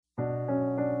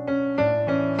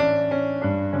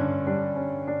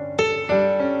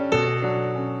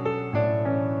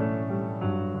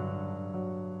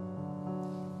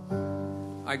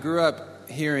I grew up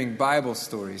hearing Bible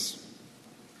stories.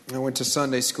 I went to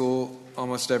Sunday school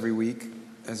almost every week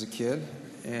as a kid,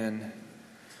 and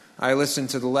I listened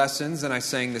to the lessons and I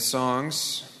sang the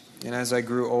songs. And as I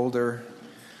grew older,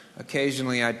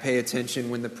 occasionally I'd pay attention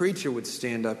when the preacher would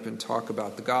stand up and talk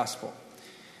about the gospel.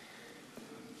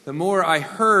 The more I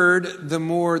heard, the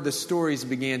more the stories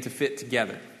began to fit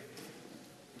together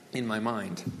in my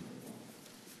mind.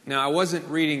 Now, I wasn't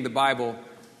reading the Bible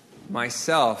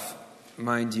myself,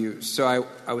 mind you, so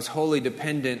I was wholly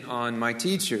dependent on my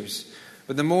teachers.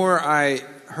 But the more I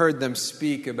heard them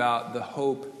speak about the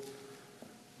hope,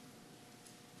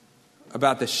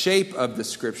 about the shape of the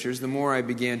Scriptures, the more I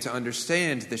began to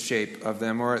understand the shape of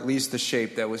them, or at least the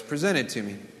shape that was presented to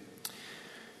me.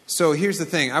 So here's the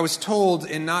thing. I was told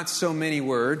in not so many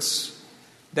words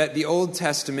that the Old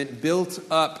Testament built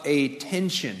up a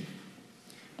tension,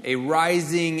 a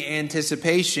rising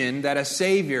anticipation that a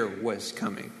Savior was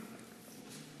coming.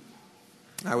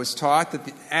 I was taught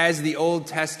that as the Old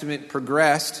Testament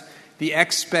progressed, the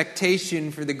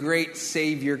expectation for the great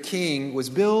Savior King was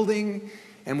building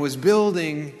and was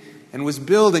building and was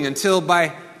building until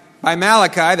by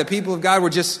Malachi, the people of God were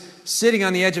just sitting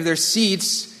on the edge of their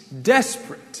seats,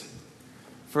 desperate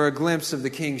for a glimpse of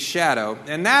the King's shadow.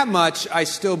 And that much I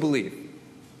still believe.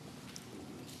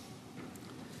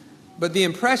 But the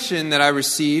impression that I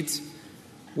received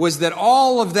was that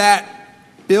all of that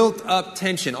built up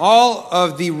tension, all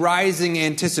of the rising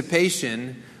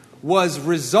anticipation was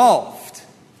resolved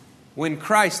when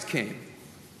Christ came.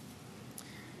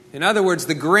 In other words,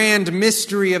 the grand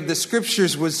mystery of the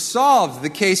Scriptures was solved. The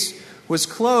case was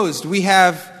closed. We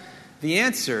have the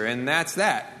answer, and that's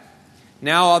that.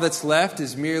 Now all that's left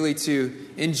is merely to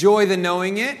enjoy the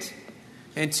knowing it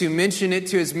and to mention it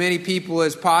to as many people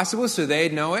as possible so they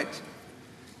know it,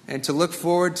 and to look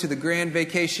forward to the grand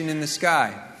vacation in the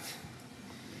sky.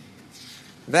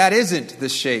 That isn't the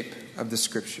shape of the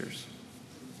Scriptures.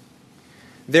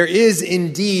 There is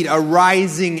indeed a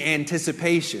rising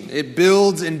anticipation. It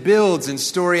builds and builds in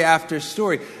story after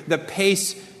story. The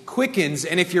pace quickens,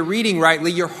 and if you're reading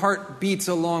rightly, your heart beats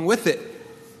along with it.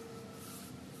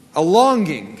 A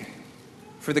longing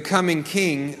for the coming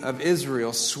King of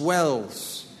Israel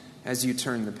swells as you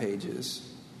turn the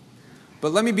pages.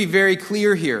 But let me be very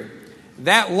clear here.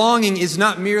 That longing is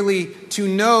not merely to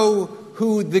know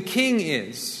who the King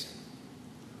is,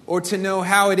 or to know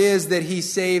how it is that he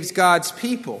saves God's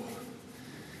people.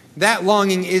 That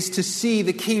longing is to see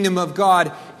the kingdom of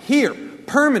God here,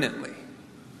 permanently.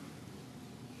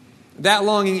 That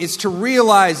longing is to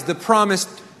realize the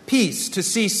promised peace, to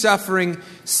see suffering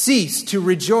cease, to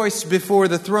rejoice before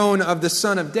the throne of the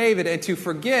Son of David, and to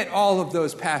forget all of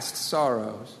those past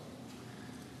sorrows.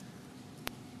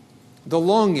 The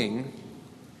longing,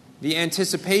 the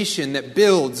anticipation that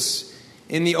builds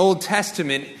in the Old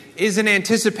Testament is an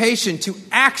anticipation to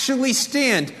actually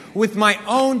stand with my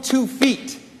own 2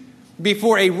 feet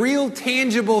before a real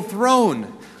tangible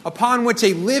throne upon which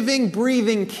a living,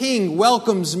 breathing King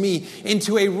welcomes me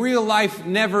into a real life,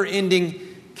 never-ending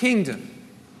kingdom.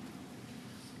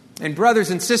 And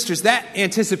brothers and sisters, that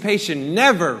anticipation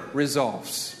never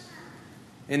resolves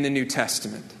in the New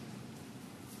Testament.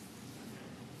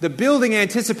 The building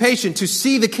anticipation to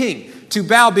see the King, to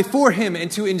bow before Him and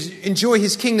to enjoy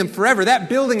His kingdom forever, that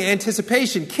building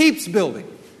anticipation keeps building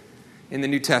in the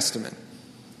New Testament.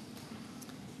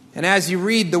 And as you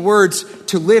read the words,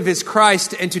 to live is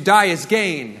Christ and to die is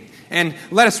gain, and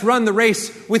let us run the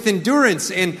race with endurance,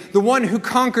 and the one who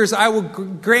conquers I will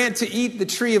grant to eat the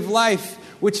tree of life,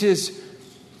 which is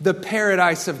the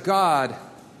paradise of God.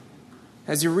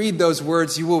 As you read those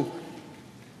words, you will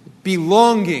be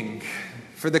longing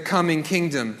for the coming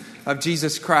kingdom of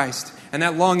Jesus Christ. And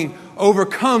that longing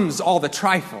overcomes all the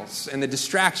trifles and the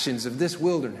distractions of this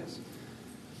wilderness.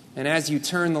 And as you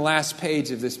turn the last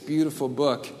page of this beautiful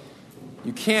book,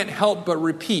 you can't help but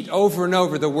repeat over and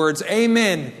over the words,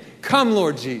 "Amen, come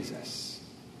Lord Jesus."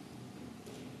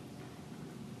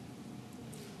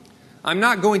 I'm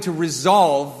not going to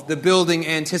resolve the building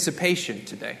anticipation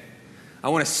today. I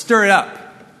want to stir it up.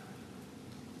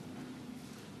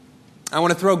 I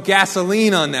want to throw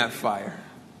gasoline on that fire,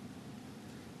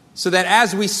 so that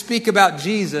as we speak about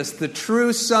Jesus, the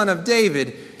true Son of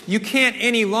David, you can't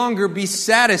any longer be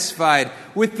satisfied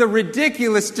with the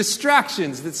ridiculous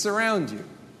distractions that surround you.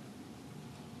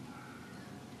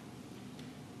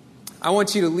 I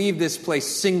want you to leave this place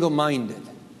single-minded.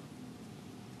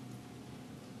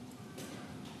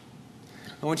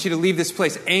 I want you to leave this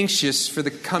place anxious for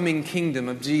the coming kingdom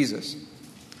of Jesus.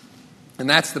 And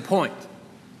that's the point.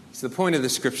 It's the point of the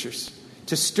Scriptures.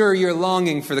 To stir your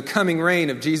longing for the coming reign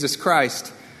of Jesus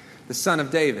Christ, the Son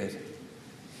of David.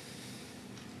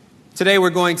 Today we're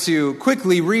going to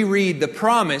quickly reread the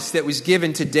promise that was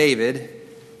given to David.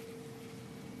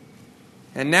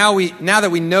 And now that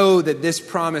we know that this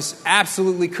promise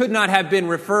absolutely could not have been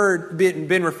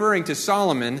referring to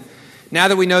Solomon, now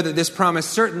that we know that this promise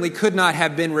certainly could not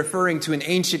have been referring to an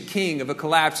ancient king of a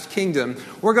collapsed kingdom,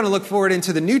 we're going to look forward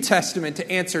into the New Testament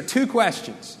to answer two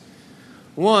questions.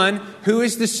 One, who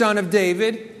is the son of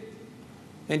David?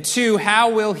 And two,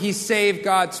 how will he save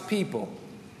God's people?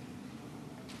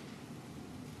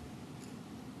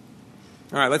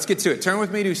 All right, let's get to it. Turn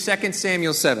with me to 2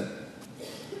 Samuel 7.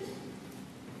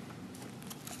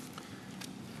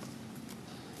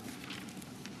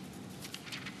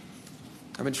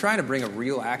 I've been trying to bring a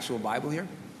real, actual Bible here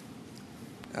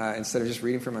instead of just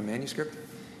reading from my manuscript.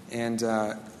 And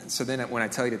so then when I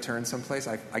tell you to turn someplace,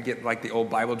 I get like the old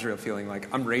Bible drill feeling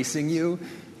like I'm racing you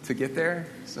to get there.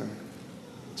 So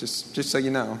just so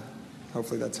you know,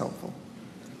 hopefully that's helpful.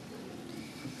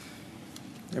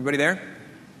 Everybody there?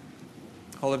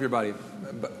 Hold up your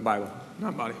Bible.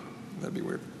 Not body. That'd be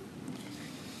weird.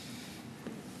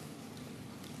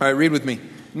 All right, read with me.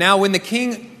 Now when the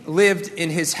king lived in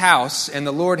his house and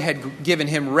the Lord had given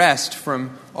him rest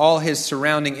from all his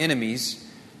surrounding enemies,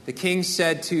 the king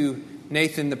said to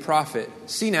Nathan the prophet,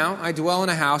 "See now, I dwell in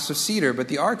a house of cedar, but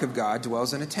the ark of God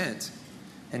dwells in a tent."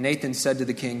 And Nathan said to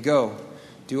the king, "Go,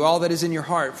 do all that is in your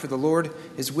heart, for the Lord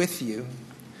is with you."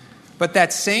 But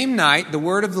that same night the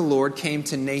word of the Lord came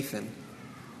to Nathan.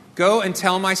 "Go and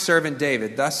tell my servant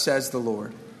David, thus says the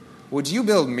Lord, would you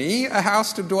build me a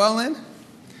house to dwell in?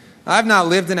 I have not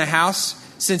lived in a house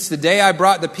since the day I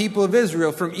brought the people of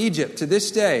Israel from Egypt to this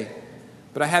day,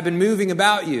 but I have been moving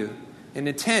about you in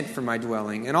a tent for my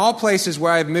dwelling. In all places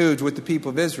where I have moved with the people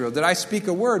of Israel, did I speak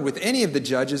a word with any of the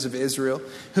judges of Israel,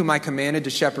 whom I commanded to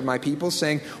shepherd my people,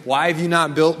 saying, why have you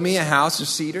not built me a house of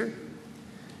cedar?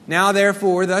 Now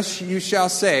therefore, thus you shall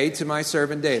say to my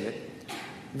servant David,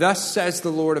 thus says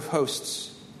the Lord of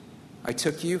hosts, I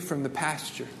took you from the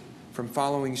pasture, from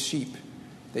following sheep,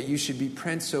 that you should be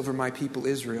prince over my people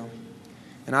Israel.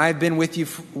 And I have been with you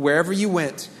wherever you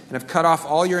went, and have cut off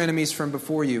all your enemies from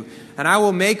before you. And I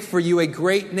will make for you a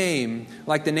great name,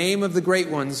 like the name of the great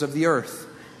ones of the earth.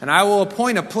 And I will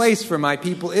appoint a place for my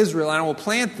people Israel, and I will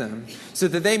plant them, so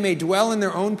that they may dwell in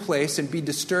their own place and be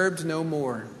disturbed no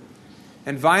more.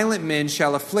 And violent men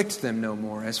shall afflict them no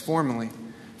more, as formerly,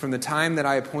 from the time that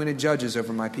I appointed judges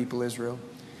over my people Israel.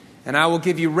 And I will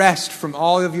give you rest from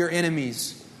all of your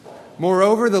enemies.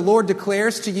 Moreover, the Lord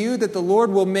declares to you that the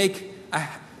Lord will make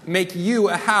you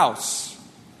a house.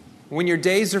 When your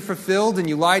days are fulfilled and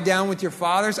you lie down with your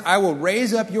fathers, I will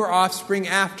raise up your offspring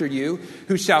after you,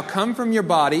 who shall come from your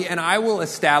body, and I will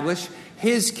establish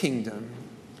his kingdom.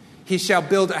 He shall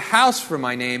build a house for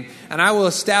my name, and I will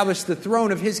establish the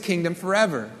throne of his kingdom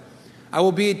forever. I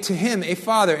will be to him a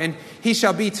father, and he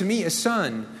shall be to me a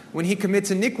son. When he commits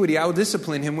iniquity, I will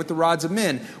discipline him with the rods of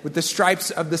men, with the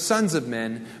stripes of the sons of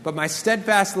men. But my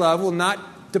steadfast love will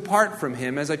not depart from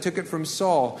him, as I took it from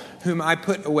Saul, whom I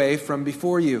put away from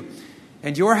before you.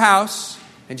 And your house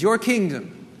and your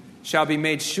kingdom shall be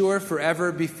made sure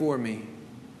forever before me.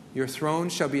 Your throne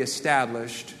shall be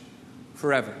established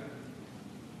forever.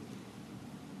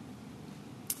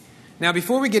 Now,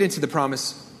 before we get into the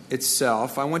promise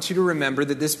itself, I want you to remember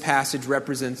that this passage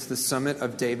represents the summit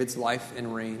of David's life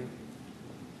and reign.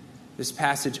 This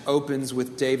passage opens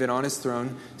with David on his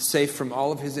throne, safe from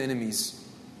all of his enemies,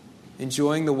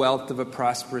 enjoying the wealth of a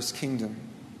prosperous kingdom.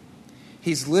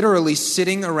 He's literally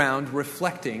sitting around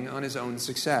reflecting on his own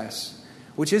success,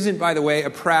 which isn't, by the way, a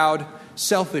proud,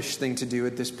 selfish thing to do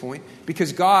at this point,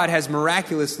 because God has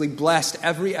miraculously blessed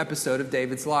every episode of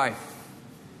David's life.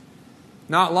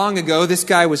 Not long ago, this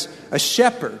guy was a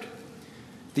shepherd,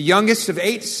 the youngest of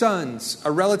 8 sons,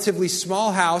 a relatively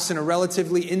small house in a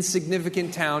relatively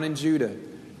insignificant town in Judah.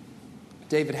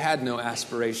 David had no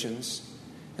aspirations.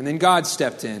 And then God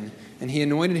stepped in, and he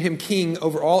anointed him king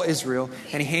over all Israel,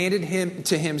 and he handed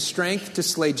to him strength to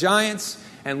slay giants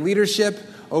and leadership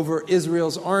over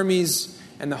Israel's armies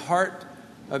and the heart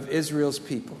of Israel's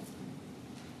people.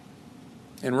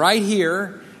 And right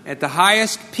here, at the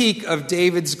highest peak of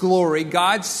David's glory,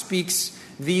 God speaks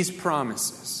these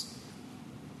promises.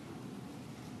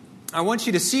 I want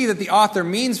you to see that the author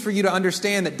means for you to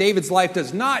understand that David's life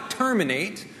does not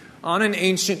terminate on an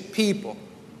ancient people.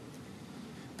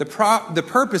 The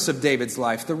purpose of David's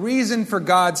life, the reason for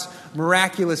God's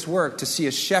miraculous work to see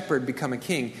a shepherd become a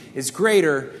king, is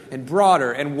greater and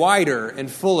broader and wider and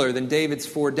fuller than David's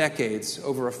 4 decades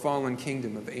over a fallen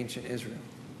kingdom of ancient Israel.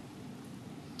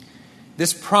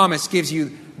 This promise gives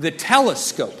you the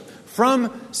telescope from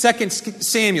 2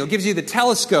 Samuel, gives you the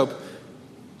telescope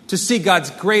to see God's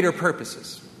greater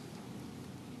purposes.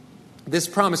 This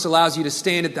promise allows you to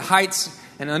stand at the heights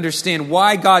and understand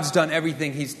why God's done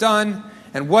everything He's done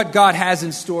and what God has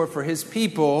in store for His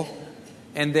people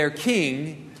and their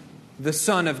King, the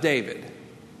Son of David.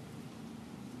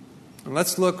 And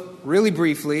let's look really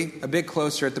briefly, a bit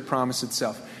closer at the promise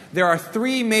itself. There are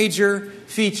three major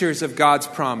features of God's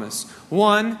promise.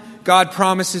 One, God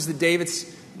promises that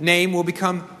David's name will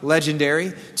become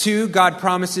legendary. Two, God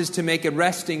promises to make a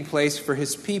resting place for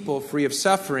His people free of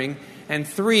suffering. And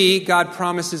three, God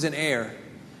promises an heir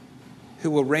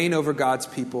who will reign over God's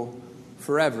people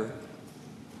forever.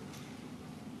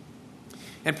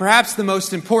 And perhaps the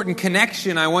most important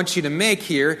connection I want you to make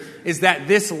here is that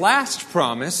this last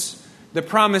promise, the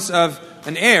promise of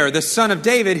an heir, the Son of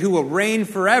David, who will reign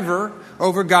forever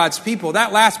over God's people,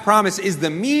 that last promise is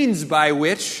the means by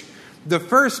which the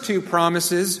first two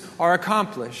promises are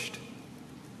accomplished.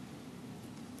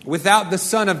 Without the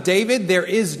Son of David, there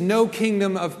is no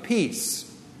kingdom of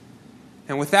peace.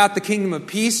 And without the kingdom of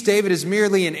peace, David is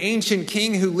merely an ancient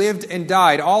king who lived and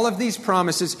died. All of these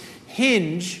promises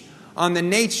hinge on the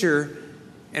nature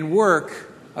and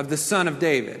work of the Son of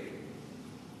David.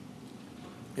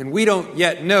 And we don't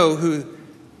yet know who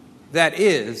that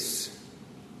is.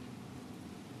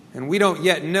 And we don't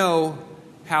yet know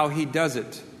how He does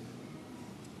it.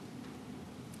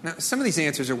 Now, some of these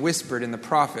answers are whispered in the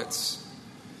prophets.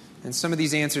 And some of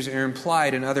these answers are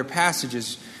implied in other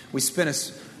passages. We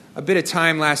spent a bit of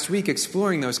time last week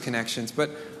exploring those connections. But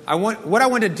what I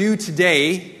want to do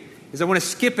today is I want to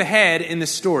skip ahead in the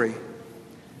story.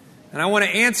 And I want to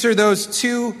answer those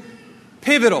two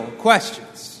pivotal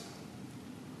questions.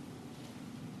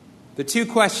 The two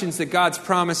questions that God's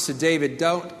promise to David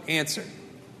don't answer.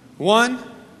 One,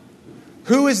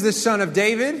 who is the Son of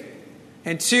David?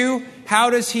 And two, how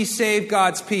does He save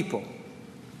God's people?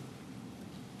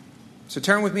 So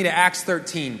turn with me to Acts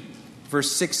 13, verse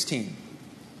 16.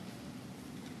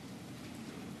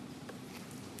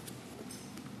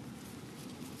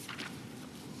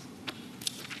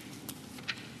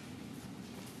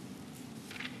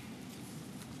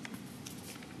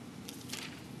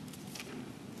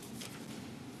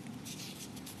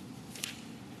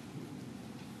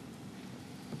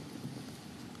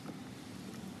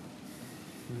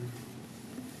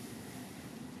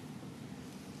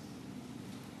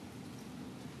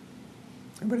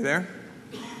 Everybody there?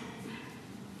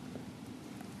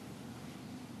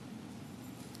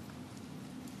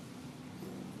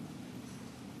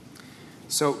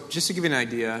 So, just to give you an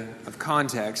idea of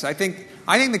context, I think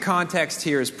the context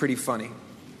here is pretty funny.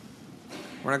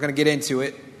 We're not going to get into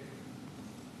it.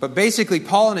 But basically,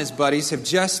 Paul and his buddies have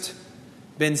just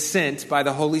been sent by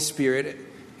the Holy Spirit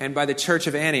and by the church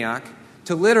of Antioch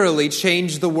to literally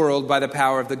change the world by the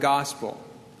power of the gospel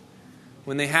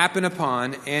when they happen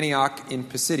upon Antioch in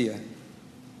Pisidia.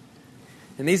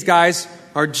 And these guys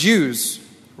are Jews,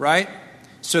 right?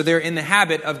 So they're in the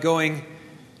habit of going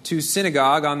to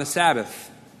synagogue on the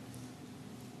Sabbath.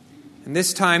 And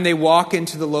this time they walk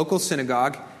into the local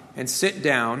synagogue and sit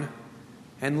down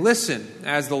and listen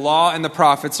as the law and the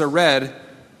prophets are read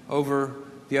over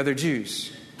the other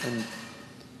Jews.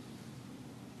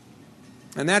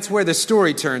 And that's where the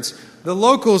story turns. The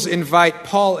locals invite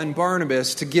Paul and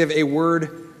Barnabas to give a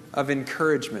word of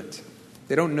encouragement.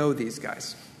 They don't know these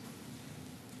guys.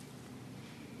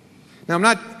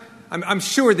 Now, I'm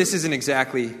sure this isn't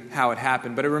exactly how it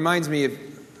happened, but it reminds me of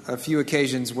a few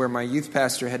occasions where my youth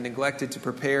pastor had neglected to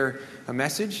prepare a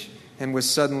message and was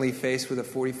suddenly faced with a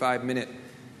 45-minute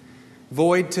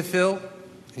void to fill.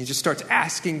 And he just starts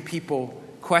asking people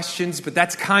questions, but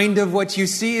that's kind of what you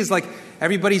see is like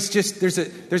everybody's just, there's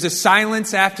a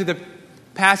silence after the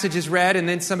passage is read, and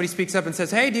then somebody speaks up and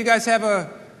says, "Hey, do you guys have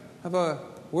a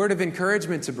word of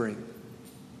encouragement to bring?"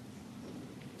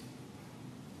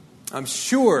 I'm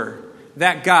sure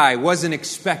that guy wasn't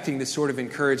expecting the sort of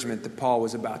encouragement that Paul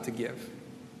was about to give.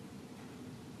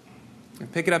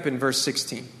 And pick it up in verse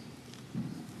 16.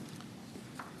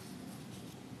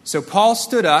 So Paul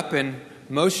stood up and,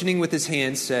 motioning with his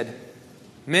hand, said,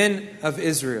 "Men of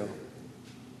Israel,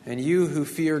 and you who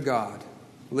fear God,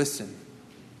 listen.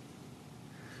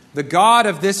 The God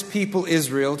of this people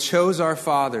Israel chose our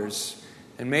fathers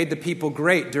and made the people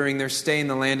great during their stay in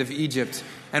the land of Egypt.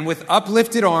 And with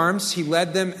uplifted arms, He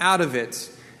led them out of it.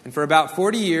 And for about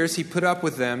 40 years, He put up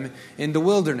with them in the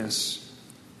wilderness.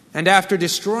 And after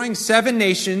destroying 7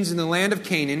 nations in the land of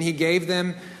Canaan, He gave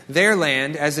them their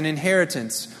land as an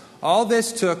inheritance. All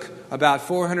this took about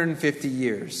 450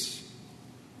 years.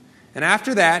 And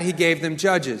after that, He gave them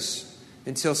judges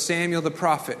until Samuel the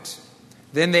prophet.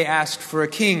 Then they asked for a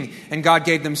king, and God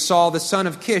gave them Saul the son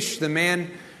of Kish, the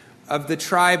man of the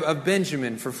tribe of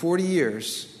Benjamin, for 40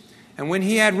 years. And when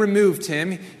he had removed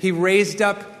him, he raised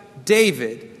up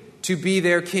David to be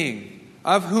their king,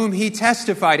 of whom he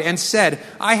testified and said,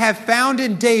 I have found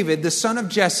in David, the son of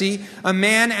Jesse, a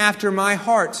man after my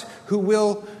heart, who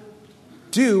will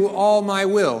do all my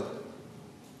will.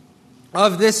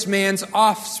 Of this man's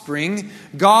offspring,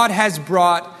 God has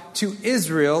brought to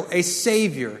Israel a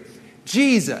Savior,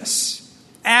 Jesus,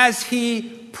 as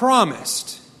he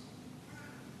promised.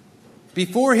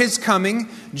 Before his coming,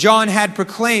 John had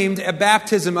proclaimed a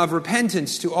baptism of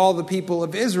repentance to all the people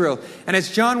of Israel. And as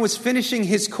John was finishing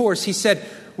his course, he said,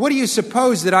 What do you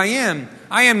suppose that I am?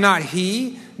 I am not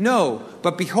he. No,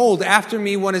 but behold, after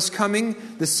me one is coming,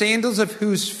 the sandals of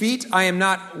whose feet I am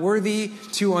not worthy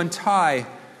to untie.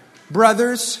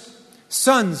 Brothers,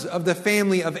 sons of the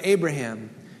family of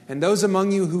Abraham, and those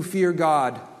among you who fear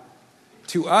God,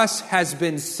 to us has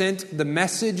been sent the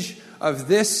message of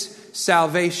this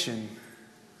salvation.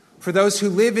 For those who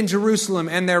live in Jerusalem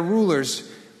and their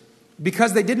rulers,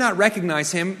 because they did not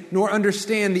recognize him, nor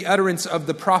understand the utterance of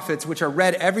the prophets, which are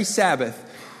read every Sabbath,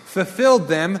 fulfilled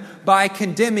them by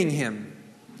condemning him.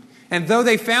 And though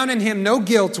they found in him no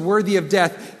guilt worthy of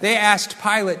death, they asked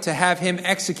Pilate to have him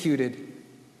executed.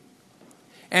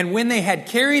 And when they had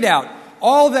carried out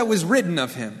all that was written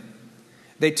of him,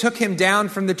 they took him down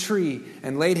from the tree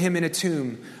and laid him in a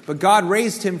tomb. But God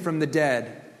raised him from the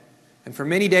dead. And for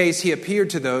many days he appeared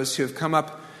to those who had come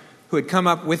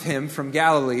up with him from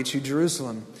Galilee to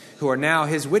Jerusalem, who are now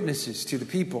his witnesses to the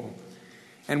people.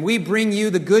 And we bring you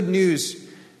the good news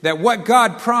that what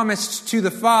God promised to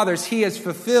the fathers, he has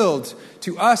fulfilled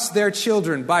to us, their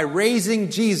children, by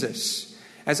raising Jesus,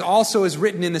 as also is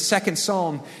written in the second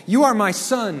Psalm, You are my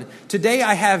son, today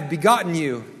I have begotten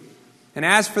you. And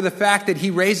as for the fact that he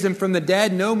raised him from the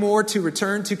dead, no more to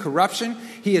return to corruption,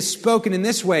 he has spoken in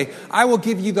this way, I will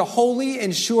give you the holy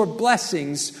and sure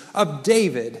blessings of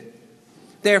David.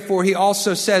 Therefore, he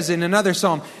also says in another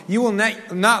psalm, You will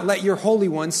not let your Holy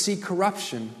One see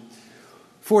corruption.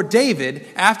 For David,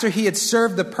 after he had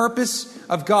served the purpose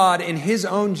of God in his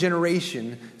own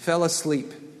generation, fell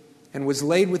asleep and was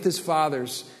laid with his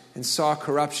fathers and saw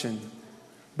corruption.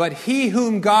 But he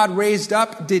whom God raised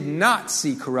up did not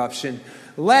see corruption.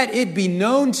 Let it be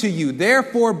known to you,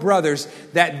 therefore, brothers,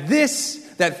 that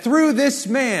through this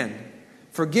man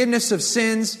forgiveness of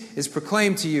sins is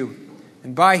proclaimed to you.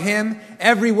 And by him,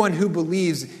 everyone who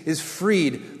believes is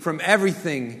freed from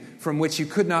everything from which you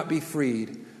could not be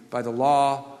freed by the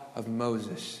law of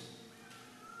Moses.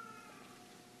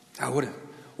 Oh,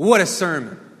 what a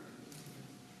sermon.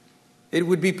 It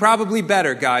would be probably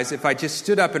better, guys, if I just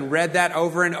stood up and read that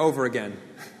over and over again.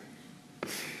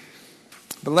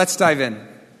 But let's dive in.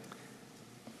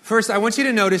 First, I want you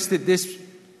to notice that this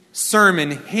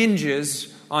sermon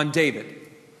hinges on David.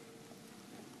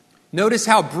 Notice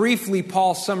how briefly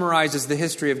Paul summarizes the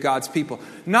history of God's people.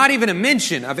 Not even a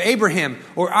mention of Abraham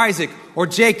or Isaac or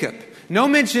Jacob. No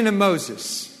mention of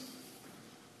Moses.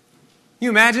 Can you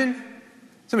imagine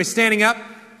somebody standing up,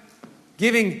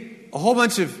 giving a whole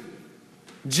bunch of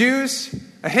Jews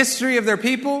a history of their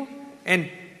people, and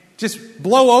just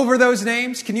blow over those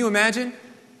names? Can you imagine?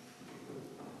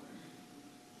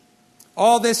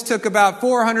 All this took about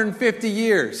 450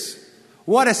 years.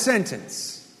 What a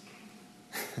sentence.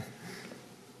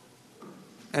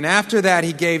 And after that,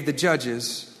 he gave the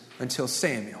judges until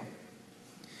Samuel.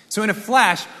 So in a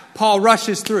flash, Paul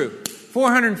rushes through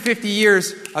 450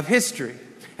 years of history.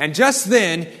 And just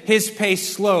then, his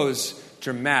pace slows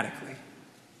dramatically.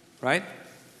 Right?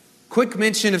 Quick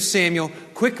mention of Samuel,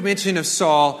 quick mention of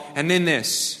Saul, and then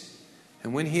this.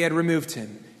 And when he had removed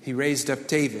him, he raised up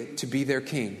David to be their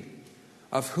king,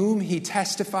 of whom he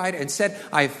testified and said,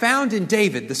 I have found in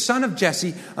David, the son of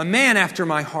Jesse, a man after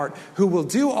my heart, who will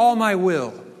do all my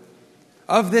will.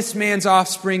 Of this man's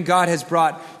offspring, God has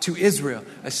brought to Israel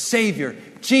a Savior,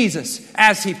 Jesus,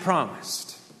 as he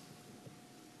promised.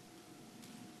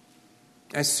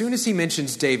 As soon as he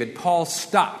mentions David, Paul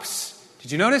stops.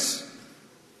 Did you notice?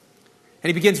 And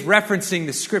he begins referencing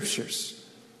the scriptures.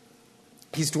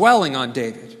 He's dwelling on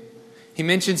David. He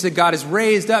mentions that God has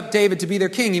raised up David to be their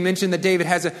king. He mentioned that David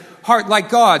has a heart like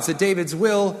God's, that David's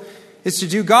will is to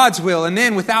do God's will. And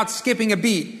then, without skipping a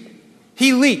beat,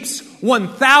 he leaps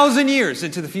 1,000 years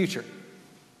into the future.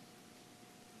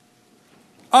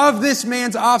 Of this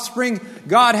man's offspring,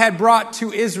 God had brought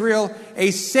to Israel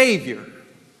a Savior,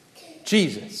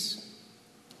 Jesus.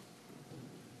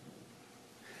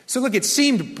 So look, it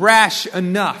seemed brash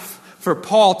enough for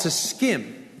Paul to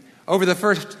skim over the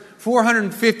first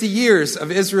 450 years of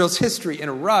Israel's history in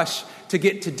a rush to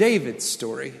get to David's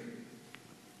story.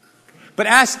 But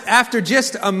after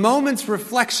just a moment's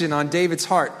reflection on David's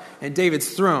heart and David's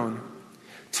throne,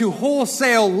 to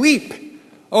wholesale leap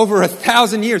over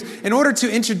 1,000 years in order to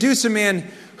introduce a man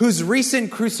whose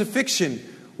recent crucifixion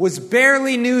was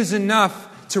barely news enough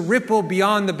to ripple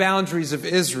beyond the boundaries of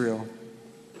Israel.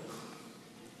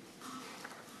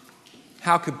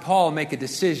 How could Paul make a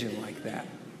decision like that?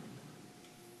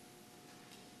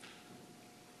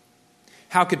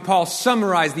 How could Paul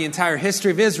summarize the entire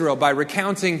history of Israel by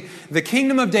recounting the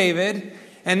kingdom of David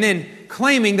and then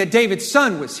claiming that David's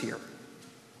son was here?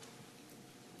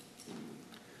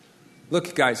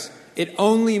 Look, guys, it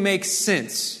only makes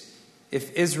sense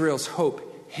if Israel's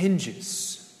hope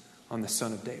hinges on the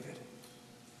Son of David.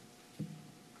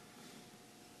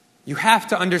 You have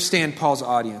to understand Paul's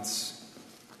audience.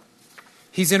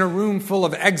 He's in a room full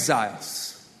of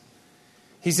exiles.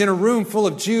 He's in a room full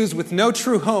of Jews with no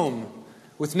true home,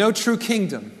 with no true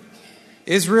kingdom.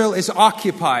 Israel is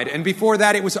occupied, and before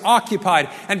that it was occupied,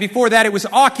 and before that it was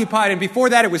occupied, and before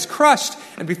that it was crushed,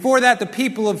 and before that the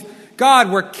people of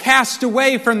God were cast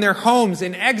away from their homes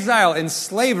in exile, in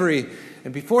slavery,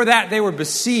 and before that they were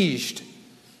besieged.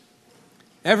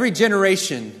 Every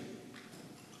generation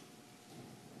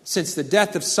since the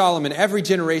death of Solomon, every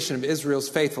generation of Israel's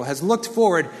faithful has looked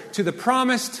forward to the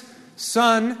promised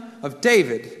son of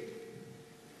David.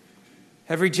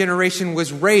 Every generation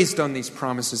was raised on these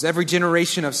promises. Every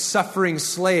generation of suffering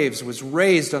slaves was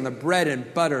raised on the bread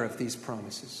and butter of these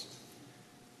promises.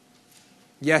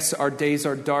 Yes, our days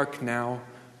are dark now,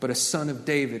 but a son of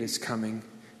David is coming,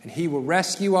 and he will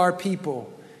rescue our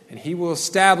people, and he will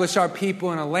establish our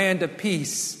people in a land of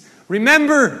peace.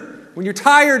 Remember, when you're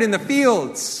tired in the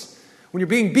fields, when you're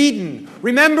being beaten,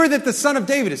 remember that the Son of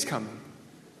David is coming.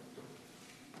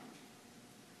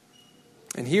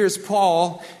 And here's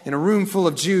Paul in a room full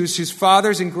of Jews whose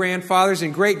fathers and grandfathers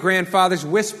and great-grandfathers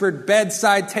whispered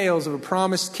bedside tales of a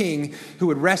promised king who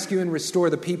would rescue and restore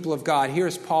the people of God.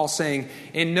 Here's Paul saying,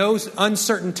 in no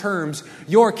uncertain terms,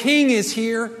 your king is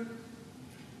here.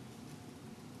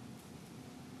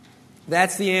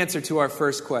 That's the answer to our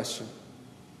first question.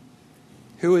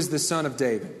 Who is the Son of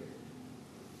David?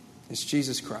 It's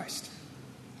Jesus Christ.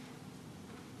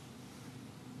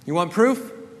 You want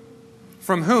proof?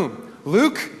 From whom?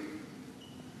 Luke.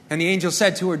 And the angel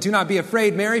said to her, do not be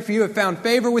afraid, Mary, for you have found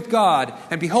favor with God.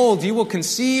 And behold, you will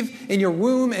conceive in your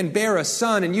womb and bear a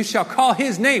son, and you shall call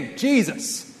his name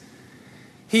Jesus.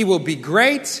 He will be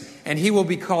great, and he will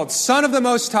be called Son of the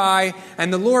Most High,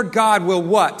 and the Lord God will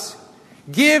what?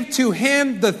 Give to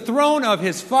him the throne of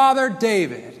his father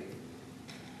David.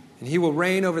 And he will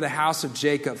reign over the house of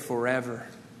Jacob forever.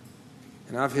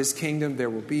 And of his kingdom there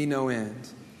will be no end.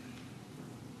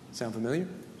 Sound familiar?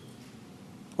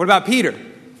 What about Peter?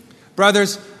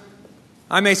 Brothers,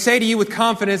 I may say to you with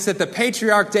confidence that the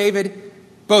patriarch David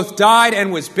both died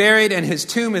and was buried, and his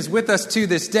tomb is with us to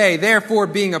this day. Therefore,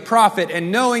 being a prophet,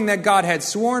 and knowing that God had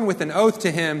sworn with an oath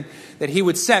to him that he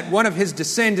would set one of his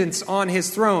descendants on his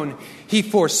throne, he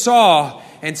foresaw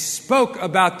and spoke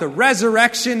about the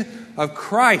resurrection of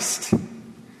Christ,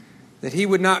 that he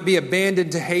would not be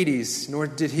abandoned to Hades, nor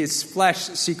did his flesh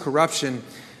see corruption.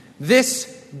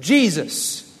 This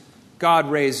Jesus God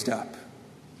raised up,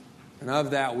 and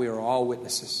of that we are all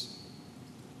witnesses.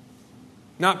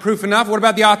 Not proof enough? What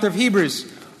about the author of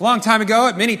Hebrews? A long time ago,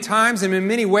 at many times and in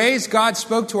many ways, God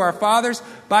spoke to our fathers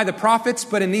by the prophets,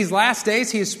 but in these last days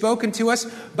he has spoken to us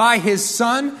by his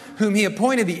Son, whom he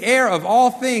appointed the heir of all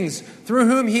things, through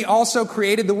whom he also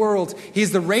created the world. He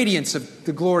is the radiance of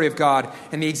the glory of God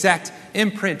and the exact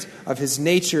imprint of his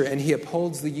nature, and he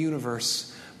upholds the universe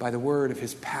by the word of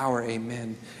his power.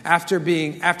 Amen. After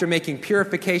making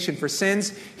purification for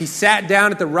sins, he sat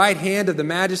down at the right hand of the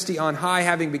Majesty on high,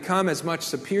 having become as much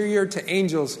superior to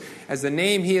angels as the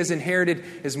name he has inherited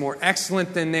is more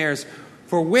excellent than theirs.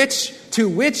 To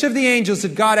which of the angels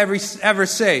did God ever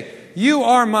say, you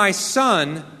are my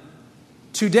son,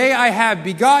 today I have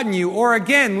begotten you? Or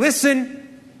again,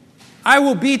 listen, I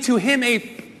will be to him a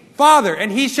father,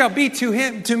 and he shall be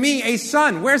to me a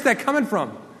son. Where's that coming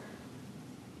from?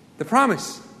 The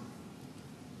promise.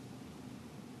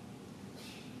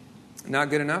 Not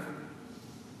good enough?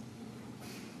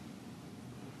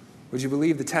 Would you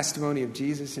believe the testimony of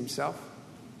Jesus himself?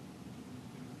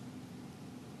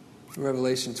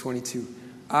 Revelation 22.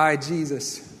 I,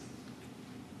 Jesus,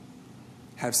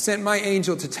 have sent my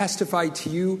angel to testify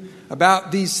to you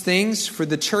about these things for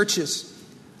the churches.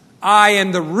 I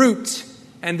am the root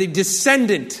and the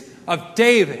descendant of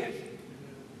David,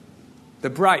 the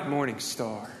bright morning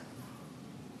star.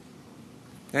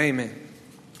 Amen.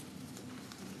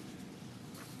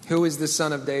 Who is the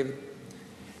Son of David?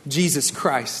 Jesus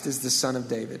Christ is the Son of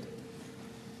David.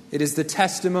 It is the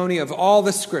testimony of all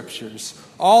the Scriptures.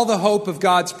 All the hope of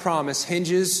God's promise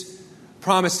hinges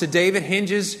promise to David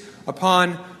hinges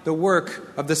upon the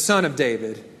work of the Son of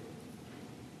David.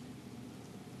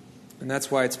 And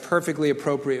that's why it's perfectly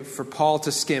appropriate for Paul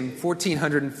to skim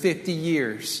 1,450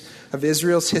 years of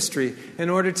Israel's history in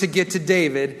order to get to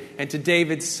David and to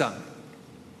David's son,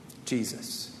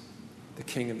 Jesus, the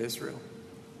King of Israel.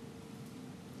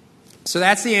 So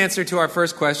that's the answer to our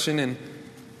first question, and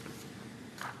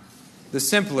the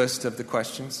simplest of the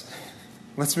questions.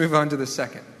 Let's move on to the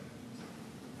second.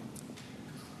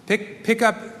 Pick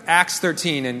up Acts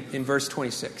 13 in verse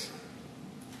 26.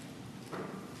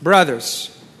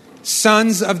 Brothers,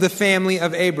 sons of the family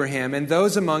of Abraham, and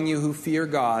those among you who fear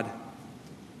God,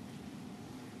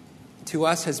 to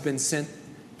us has been sent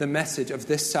the message of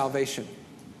this salvation.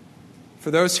 For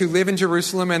those who live in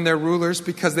Jerusalem and their rulers,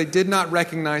 because they did not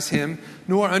recognize him,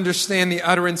 nor understand the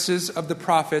utterances of the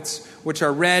prophets, which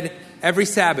are read every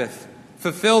Sabbath,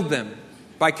 fulfilled them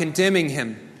by condemning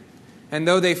him. And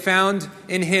though they found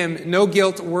in him no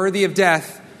guilt worthy of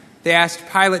death, they asked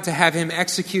Pilate to have him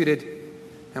executed.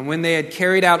 And when they had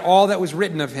carried out all that was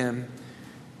written of him,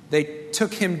 they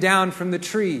took him down from the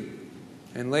tree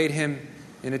and laid him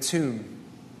in a tomb.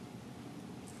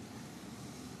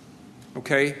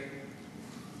 Okay?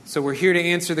 So we're here to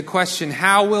answer the question,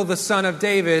 how will the Son of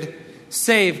David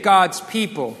save God's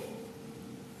people?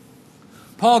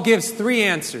 Paul gives three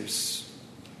answers.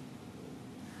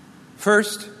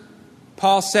 First,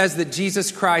 Paul says that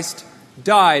Jesus Christ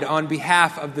died on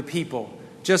behalf of the people,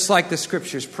 just like the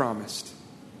Scriptures promised.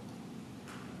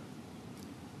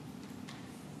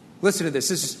 Listen to this.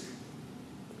 This is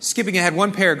skipping ahead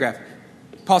one paragraph.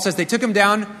 Paul says they took him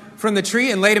down from the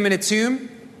tree and laid him in a tomb.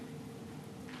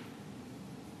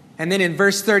 And then in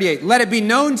verse 38, let it be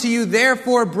known to you,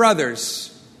 therefore,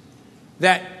 brothers,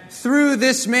 that through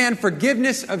this man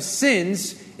forgiveness of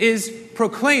sins is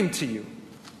proclaimed to you.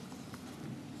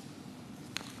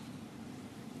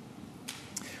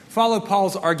 Follow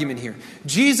Paul's argument here.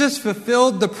 Jesus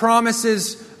fulfilled the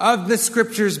promises of the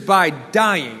Scriptures by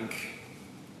dying.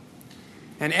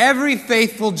 And every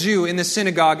faithful Jew in the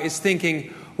synagogue is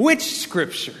thinking, which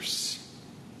Scriptures?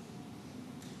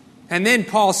 And then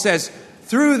Paul says,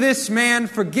 through this man,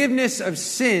 forgiveness of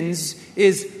sins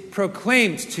is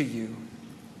proclaimed to you.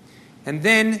 And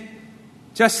then,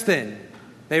 just then,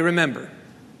 they remember.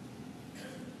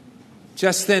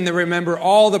 Just then, they remember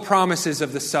all the promises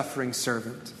of the suffering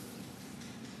servant.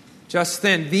 Just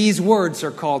then, these words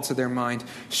are called to their mind.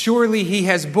 Surely he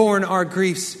has borne our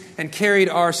griefs and carried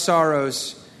our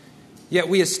sorrows. Yet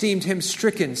we esteemed him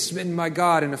stricken, smitten by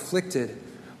God, and afflicted.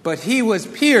 But he was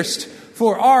pierced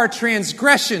for our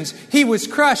transgressions. He was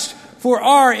crushed for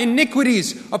our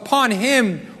iniquities. Upon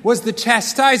him was the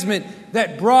chastisement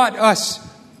that brought us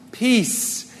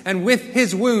peace. And with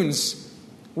his wounds,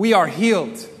 we are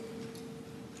healed.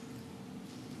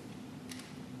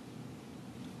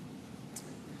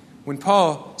 When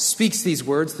Paul speaks these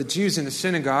words, the Jews in the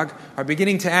synagogue are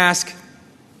beginning to ask,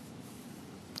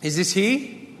 is this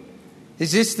he?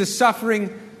 Is this the suffering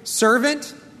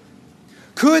servant?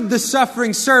 Could the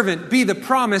suffering servant be the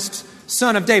promised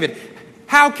Son of David?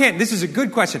 This is a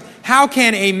good question, how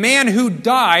can a man who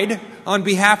died on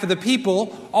behalf of the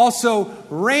people also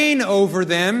reign over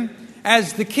them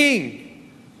as the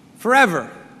king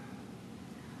forever?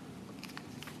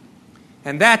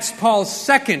 And that's Paul's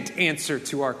second answer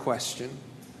to our question.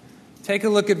 Take a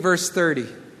look at verse 30.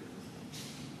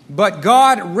 But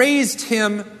God raised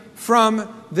him from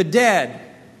the dead.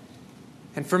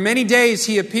 And for many days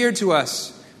he appeared to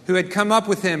us who had come up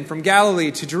with him from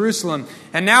Galilee to Jerusalem.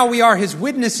 And now we are his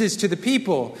witnesses to the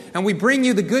people. And we bring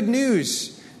you the good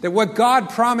news that what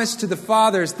God promised to the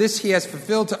fathers, this he has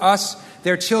fulfilled to us,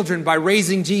 their children, by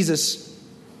raising Jesus.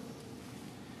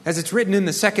 As it's written in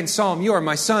the second Psalm, you are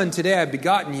my son, today I have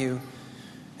begotten you.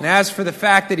 And as for the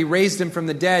fact that he raised him from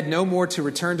the dead, no more to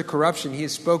return to corruption, he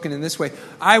has spoken in this way,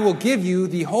 I will give you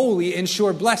the holy and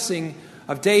sure blessing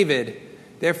of David.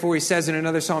 Therefore, he says in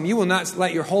another psalm, you will not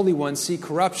let your Holy One see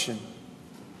corruption.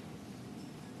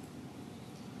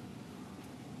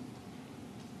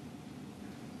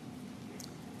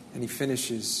 And he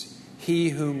finishes, he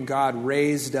whom God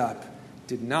raised up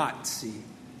did not see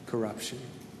corruption.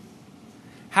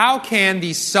 How can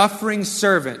the suffering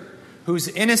servant whose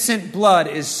innocent blood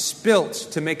is spilt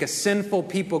to make a sinful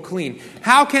people clean,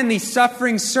 how can the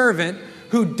suffering servant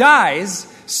who dies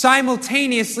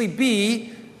simultaneously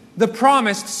be the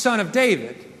promised Son of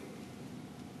David?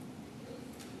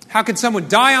 How can someone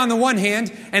die on the one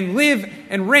hand and live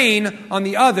and reign on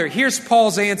the other? Here's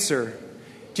Paul's answer.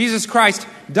 Jesus Christ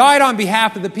died on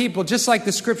behalf of the people, just like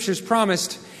the Scriptures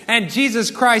promised. And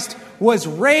Jesus Christ was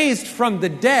raised from the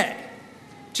dead,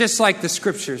 just like the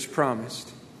Scriptures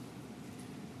promised.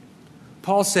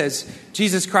 Paul says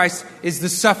Jesus Christ is the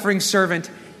suffering servant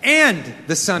and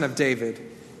the Son of David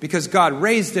because God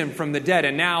raised him from the dead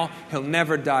and now he'll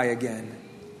never die again.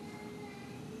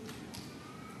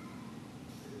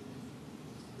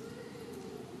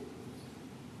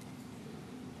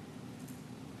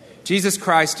 Jesus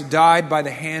Christ died by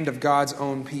the hand of God's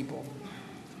own people.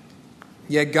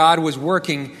 Yet God was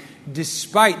working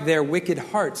despite their wicked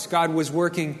hearts. God was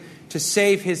working to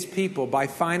save his people by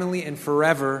finally and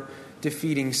forever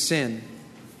defeating sin.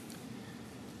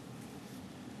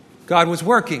 God was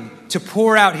working to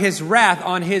pour out his wrath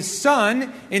on his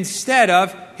Son instead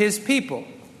of his people.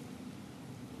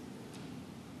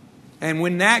 And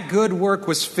when that good work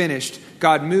was finished,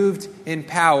 God moved in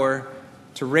power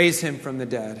to raise him from the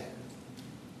dead.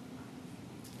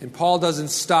 And Paul doesn't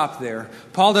stop there.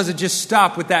 Paul doesn't just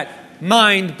stop with that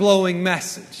mind-blowing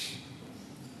message.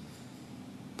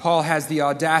 Paul has the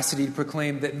audacity to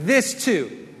proclaim that this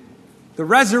too, the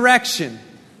resurrection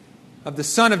of the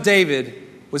Son of David,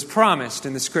 was promised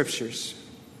in the Scriptures.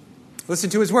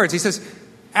 Listen to his words. He says,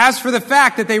 as for the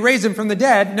fact that they raised him from the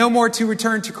dead, no more to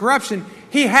return to corruption,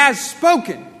 he has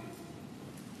spoken.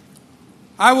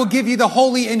 I will give you the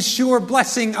holy and sure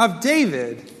blessing of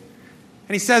David.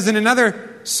 And he says in another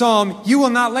psalm, you will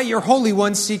not let your Holy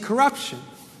One see corruption.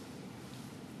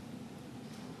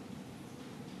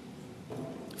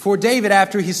 For David,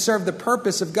 after he served the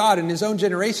purpose of God in his own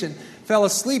generation, fell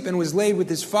asleep and was laid with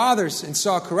his fathers and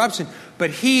saw corruption.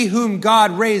 But he whom God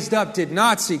raised up did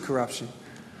not see corruption.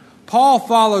 Paul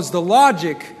follows the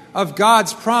logic of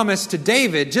God's promise to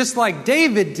David, just like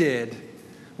David did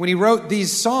when he wrote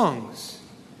these songs.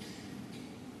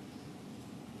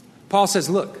 Paul says,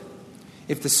 look,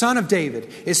 if the Son of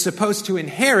David is supposed to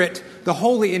inherit the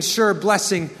holy and sure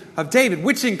blessing of David,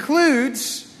 which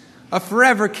includes a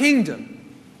forever kingdom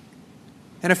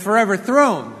and a forever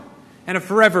throne and a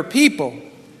forever people,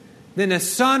 then the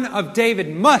Son of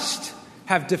David must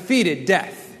have defeated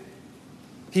death.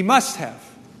 He must have.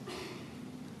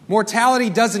 Mortality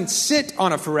doesn't sit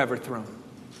on a forever throne.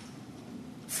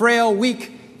 Frail,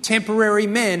 weak, temporary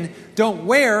men don't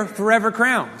wear forever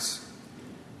crowns.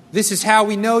 This is how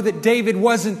we know that David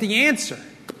wasn't the answer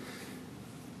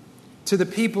to the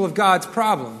people of God's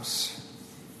problems.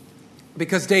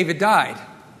 Because David died.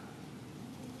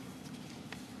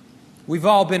 We've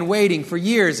all been waiting for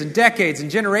years and decades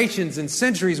and generations and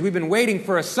centuries. We've been waiting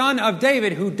for a Son of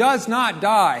David who does not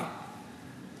die.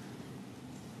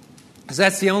 Because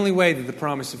that's the only way that the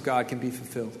promise of God can be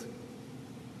fulfilled.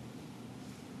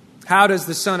 How does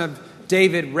the Son of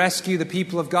David rescue the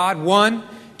people of God? 1,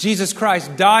 Jesus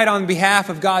Christ died on behalf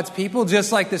of God's people,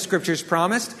 just like the Scriptures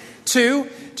promised. 2,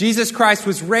 Jesus Christ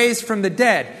was raised from the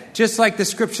dead, just like the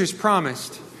Scriptures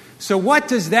promised. So what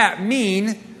does that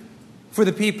mean for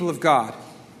the people of God?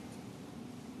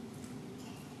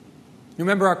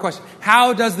 Remember our question.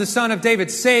 How does the Son of David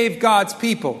save God's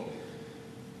people?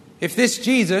 If this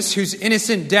Jesus, whose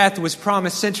innocent death was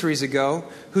promised centuries ago,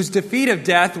 whose defeat of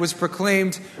death was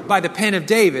proclaimed by the pen of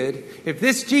David, if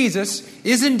this Jesus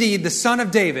is indeed the Son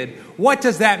of David, what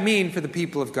does that mean for the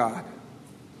people of God?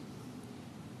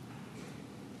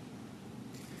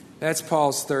 That's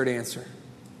Paul's third answer.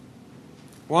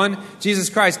 1,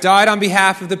 Jesus Christ died on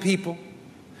behalf of the people.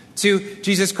 2,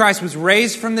 Jesus Christ was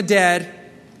raised from the dead.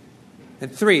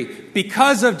 And 3,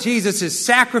 because of Jesus'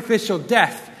 sacrificial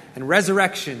death and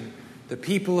resurrection, the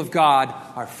people of God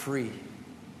are free.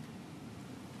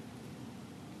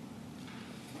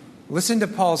 Listen to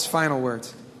Paul's final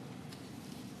words.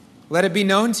 Let it be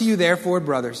known to you, therefore,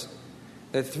 brothers,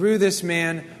 that through this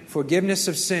man forgiveness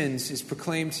of sins is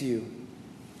proclaimed to you.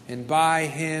 And by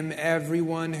him,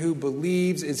 everyone who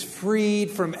believes is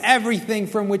freed from everything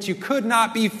from which you could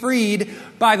not be freed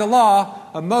by the law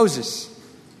of Moses.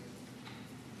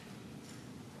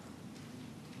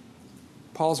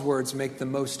 Paul's words make the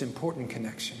most important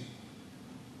connection.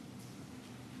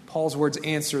 Paul's words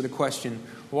answer the question,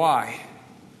 why?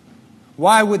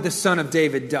 Why would the Son of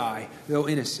David die, though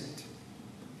innocent?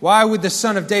 Why would the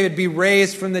Son of David be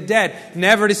raised from the dead,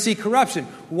 never to see corruption?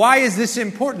 Why is this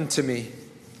important to me?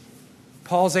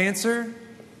 Paul's answer?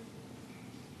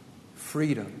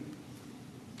 Freedom.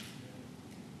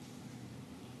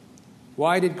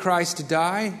 Why did Christ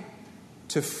die?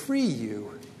 To free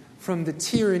you from the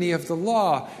tyranny of the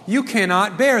law. You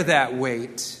cannot bear that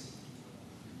weight.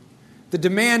 The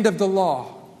demand of the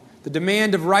law, the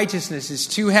demand of righteousness is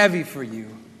too heavy for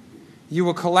you. You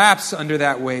will collapse under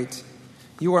that weight.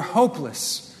 You are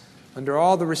hopeless under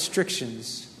all the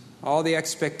restrictions, all the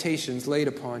expectations laid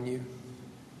upon you.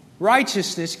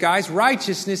 Righteousness, guys,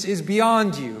 righteousness is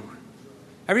beyond you.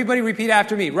 Everybody repeat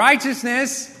after me.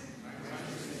 Righteousness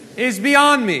is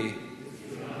beyond me.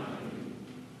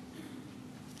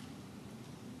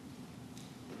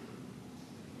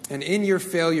 And in your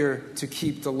failure to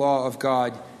keep the law of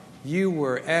God, you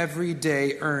were every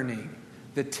day earning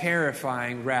the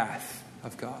terrifying wrath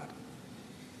of God.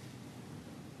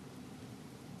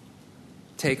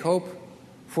 Take hope.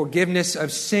 Forgiveness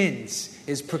of sins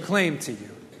is proclaimed to you.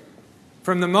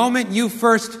 From the moment you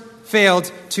first failed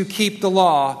to keep the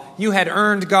law, you had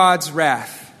earned God's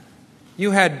wrath.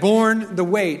 You had borne the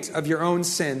weight of your own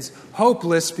sins,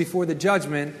 hopeless before the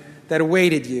judgment that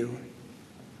awaited you.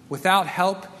 Without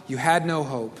help, you had no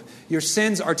hope. Your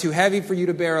sins are too heavy for you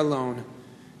to bear alone,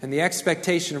 and the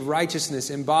expectation of righteousness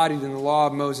embodied in the law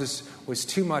of Moses was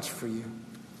too much for you.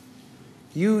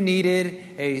 You needed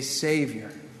a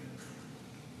Savior,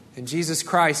 and Jesus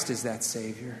Christ is that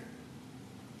Savior.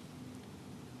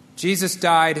 Jesus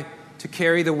died to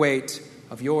carry the weight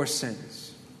of your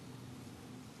sins.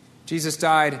 Jesus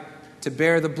died to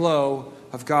bear the blow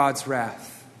of God's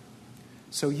wrath,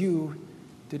 so you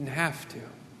didn't have to.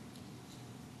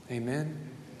 Amen.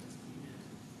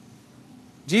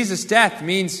 Jesus' death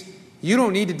means you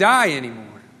don't need to die anymore.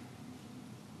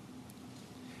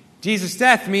 Jesus'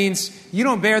 death means you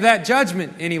don't bear that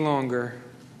judgment any longer.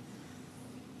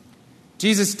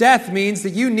 Jesus' death means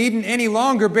that you needn't any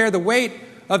longer bear the weight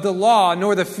of the law,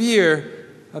 nor the fear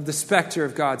of the specter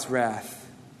of God's wrath.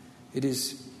 It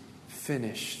is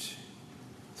finished.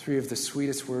 3 of the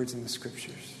sweetest words in the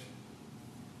Scriptures.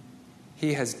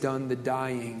 He has done the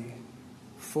dying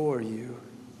for you.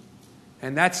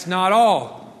 And that's not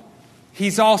all.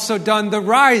 He's also done the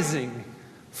rising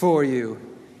for you.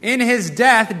 In his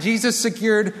death, Jesus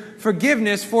secured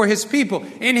forgiveness for his people.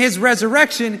 In his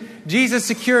resurrection, Jesus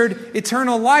secured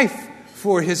eternal life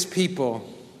for his people.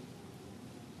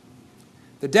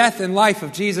 The death and life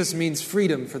of Jesus means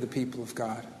freedom for the people of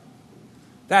God.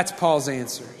 That's Paul's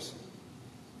answers.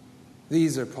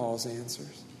 These are Paul's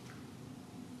answers.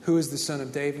 Who is the Son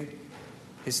of David?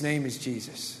 His name is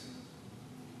Jesus.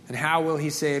 And how will he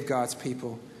save God's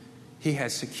people? He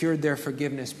has secured their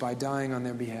forgiveness by dying on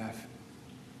their behalf.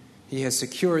 He has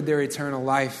secured their eternal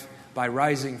life by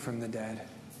rising from the dead.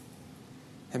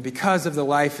 And because of the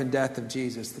life and death of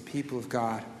Jesus, the people of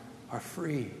God are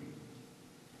free.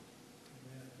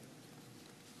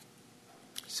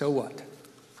 So what?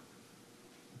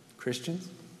 Christians,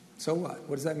 so what?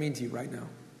 What does that mean to you right now?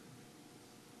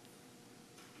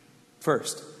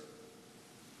 First,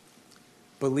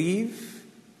 believe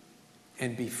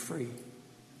and be free.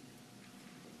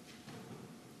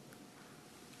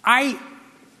 I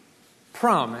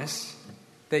promise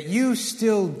that you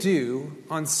still do,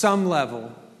 on some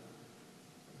level,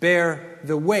 bear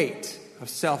the weight of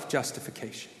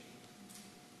self-justification.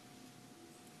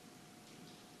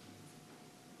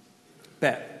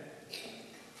 Bet.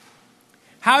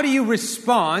 How do you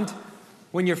respond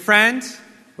when your friend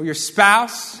or your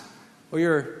spouse or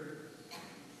your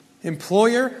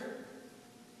employer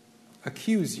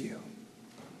accuse you?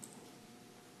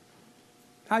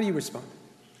 How do you respond?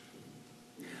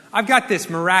 I've got this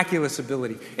miraculous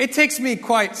ability. It takes me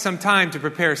quite some time to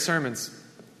prepare sermons.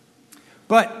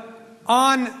 But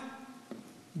on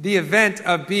the event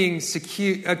of being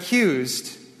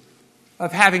accused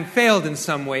of having failed in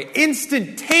some way,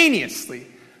 instantaneously,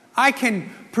 I can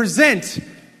present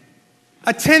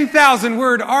a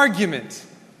 10,000-word argument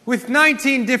with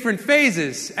 19 different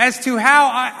phases as to how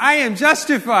I am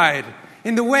justified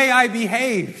in the way I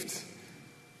behaved.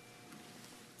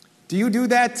 Do you do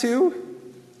that too?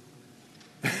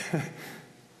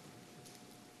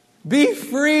 Be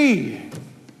free.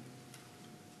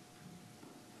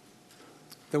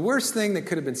 The worst thing that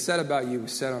could have been said about you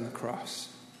was said on the cross.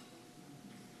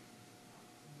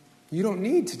 You don't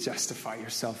need to justify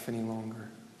yourself any longer.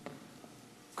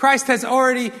 Christ has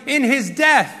already, in his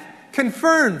death,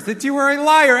 confirmed that you are a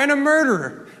liar and a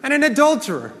murderer and an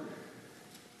adulterer.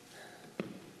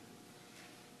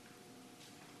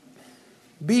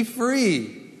 Be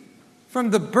free from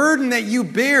the burden that you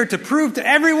bear to prove to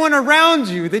everyone around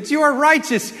you that you are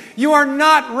righteous. You are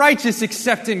not righteous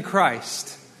except in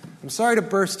Christ. I'm sorry to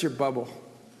burst your bubble.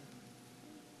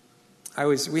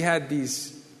 We had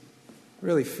these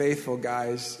really faithful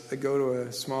guys that go to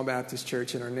a small Baptist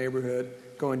church in our neighborhood,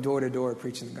 going door to door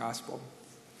preaching the gospel.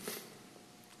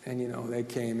 And, they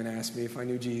came and asked me if I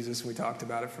knew Jesus, and we talked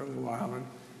about it for a little while.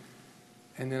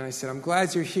 And then I said, I'm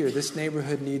glad you're here. This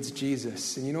neighborhood needs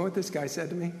Jesus. And you know what this guy said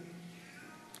to me?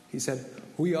 He said,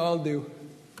 we all do.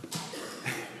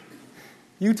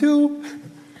 You too?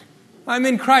 I'm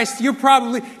in Christ.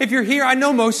 If you're here, I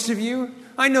know most of you.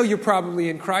 I know you're probably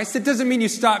in Christ. It doesn't mean you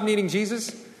stop needing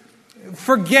Jesus.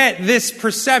 Forget this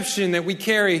perception that we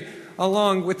carry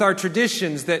along with our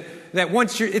traditions that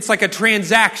once it's like a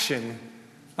transaction.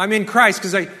 I'm in Christ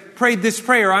because I prayed this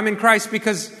prayer. I'm in Christ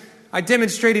because I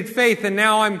demonstrated faith and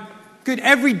now I'm good.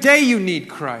 Every day you need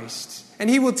Christ. And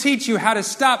He will teach you how to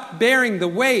stop bearing the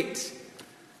weight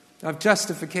of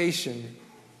justification.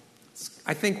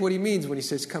 I think what He means when He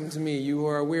says, come to me, you who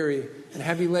are weary and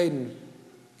heavy laden,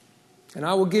 and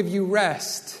I will give you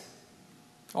rest.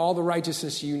 All the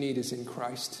righteousness you need is in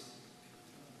Christ.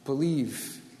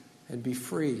 Believe and be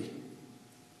free.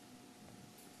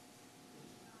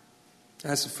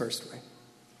 That's the first way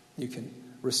you can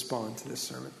respond to this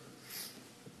sermon.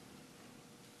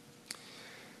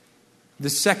 The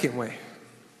second way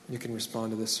you can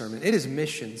respond to this sermon, it is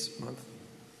Missions Month.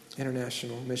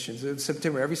 International missions. In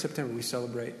September, every September we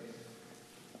celebrate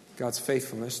God's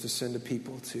faithfulness to send a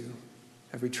people to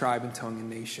every tribe and tongue and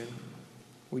nation.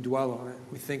 We dwell on it.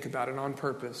 We think about it on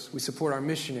purpose. We support our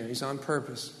missionaries on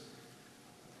purpose.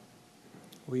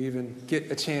 We even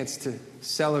get a chance to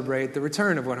celebrate the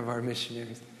return of one of our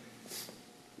missionaries.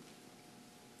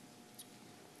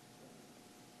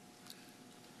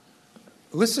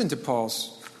 Listen to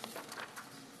Paul's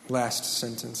last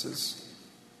sentences.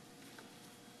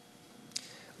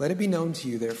 Let it be known to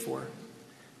you, therefore,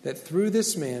 that through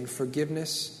this man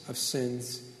forgiveness of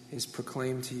sins is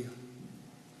proclaimed to you.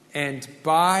 And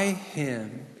by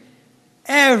him,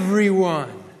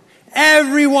 everyone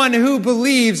who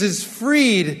believes is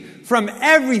freed from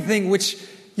everything which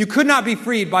you could not be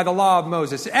freed by the law of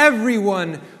Moses.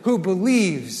 Everyone who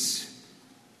believes.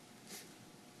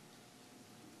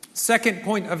 Second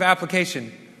point of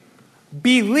application.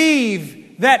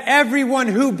 Believe that everyone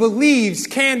who believes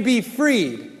can be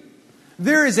freed.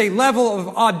 There is a level of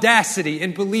audacity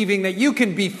in believing that you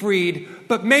can be freed,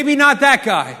 but maybe not that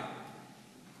guy.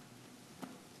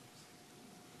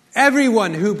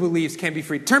 Everyone who believes can be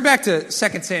freed. Turn back to 2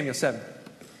 Samuel 7.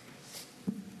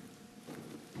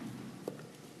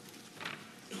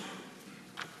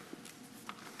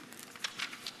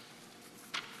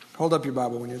 Hold up your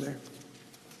Bible when you're there.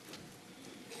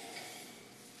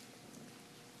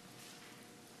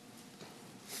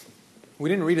 We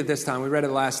didn't read it this time. We read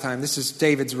it last time. This is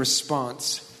David's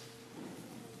response.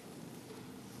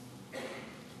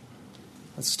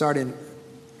 Let's start in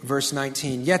verse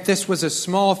 19. Yet this was a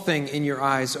small thing in your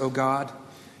eyes, O God.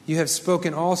 You have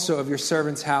spoken also of your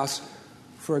servant's house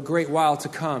for a great while to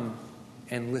come.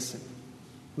 And listen.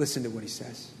 Listen to what he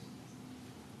says.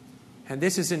 And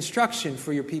this is instruction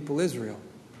for your people Israel.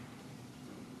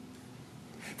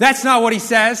 That's not what he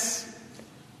says.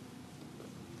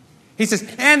 He says,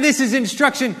 and this is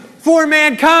instruction for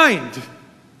mankind.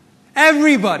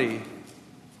 Everybody.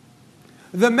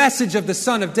 The message of the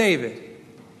Son of David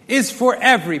is for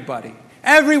everybody.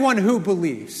 Everyone who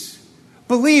believes.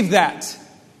 Believe that.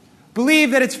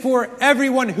 Believe that it's for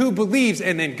everyone who believes,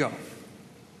 and then go.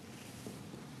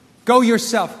 Go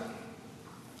yourself.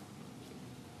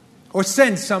 Or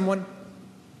send someone.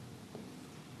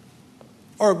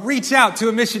 Or reach out to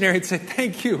a missionary and say,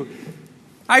 thank you.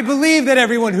 I believe that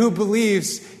everyone who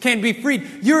believes can be freed.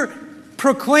 You're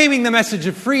proclaiming the message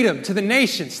of freedom to the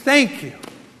nations. Thank you.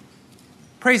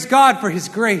 Praise God for His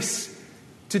grace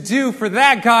to do for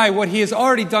that guy what He has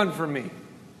already done for me.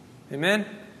 Amen?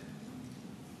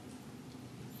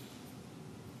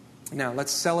 Now,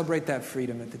 let's celebrate that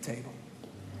freedom at the table.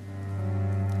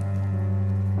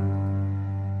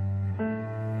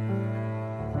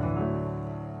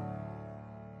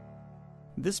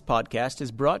 This podcast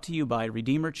is brought to you by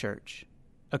Redeemer Church,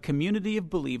 a community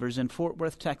of believers in Fort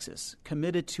Worth, Texas,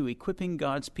 committed to equipping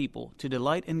God's people to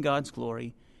delight in God's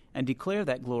glory and declare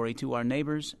that glory to our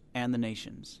neighbors and the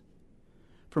nations.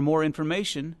 For more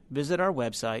information, visit our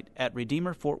website at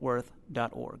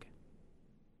redeemerfortworth.org.